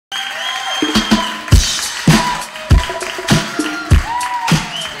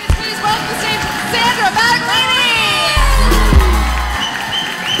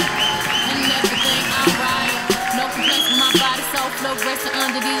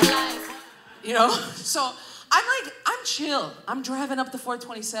You know? So I'm chill. I'm driving up the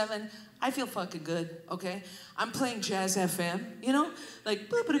 427. I feel fucking good, okay? I'm playing Jazz FM, you know?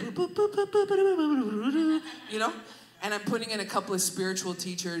 Like, you know? And I'm putting in a couple of spiritual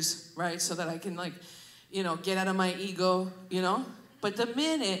teachers, right? So that I can, like, you know, get out of my ego, you know? But the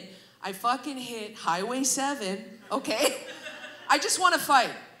minute I fucking hit Highway 7, okay? I just want to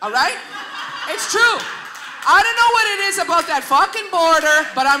fight, all right? It's true. I don't know what it is about that fucking border,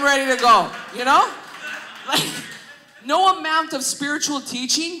 but I'm ready to go, you know? Like, no amount of spiritual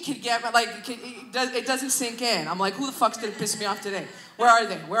teaching can get, like, it doesn't sink in. I'm like, who the fuck's gonna piss me off today? Where are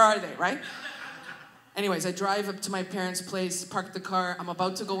they? Where are they, right? Anyways, I drive up to my parents' place, park the car, I'm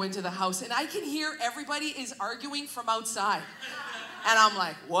about to go into the house, and I can hear everybody is arguing from outside. And I'm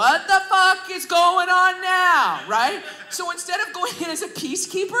like, what the fuck is going on now, right? So instead of going in as a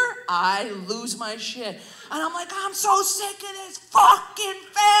peacekeeper, I lose my shit. And I'm like, I'm so sick of this fucking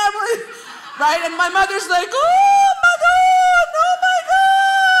family, right? And my mother's like, oh my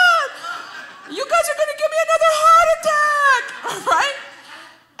God, you guys are gonna give me another heart attack, right?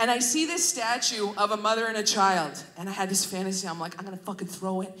 And I see this statue of a mother and a child, and I had this fantasy, I'm like, I'm gonna fucking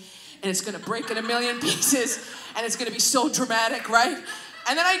throw it, and it's gonna break in a million pieces, and it's gonna be so dramatic, right?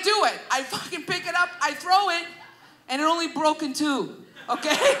 And then I do it. I fucking pick it up, I throw it, and it only broke in two,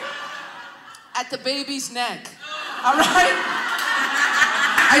 okay? At the baby's neck, all right?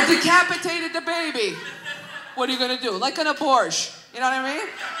 I decapitated the baby. What are you gonna do? Like an abortion, you know what I mean?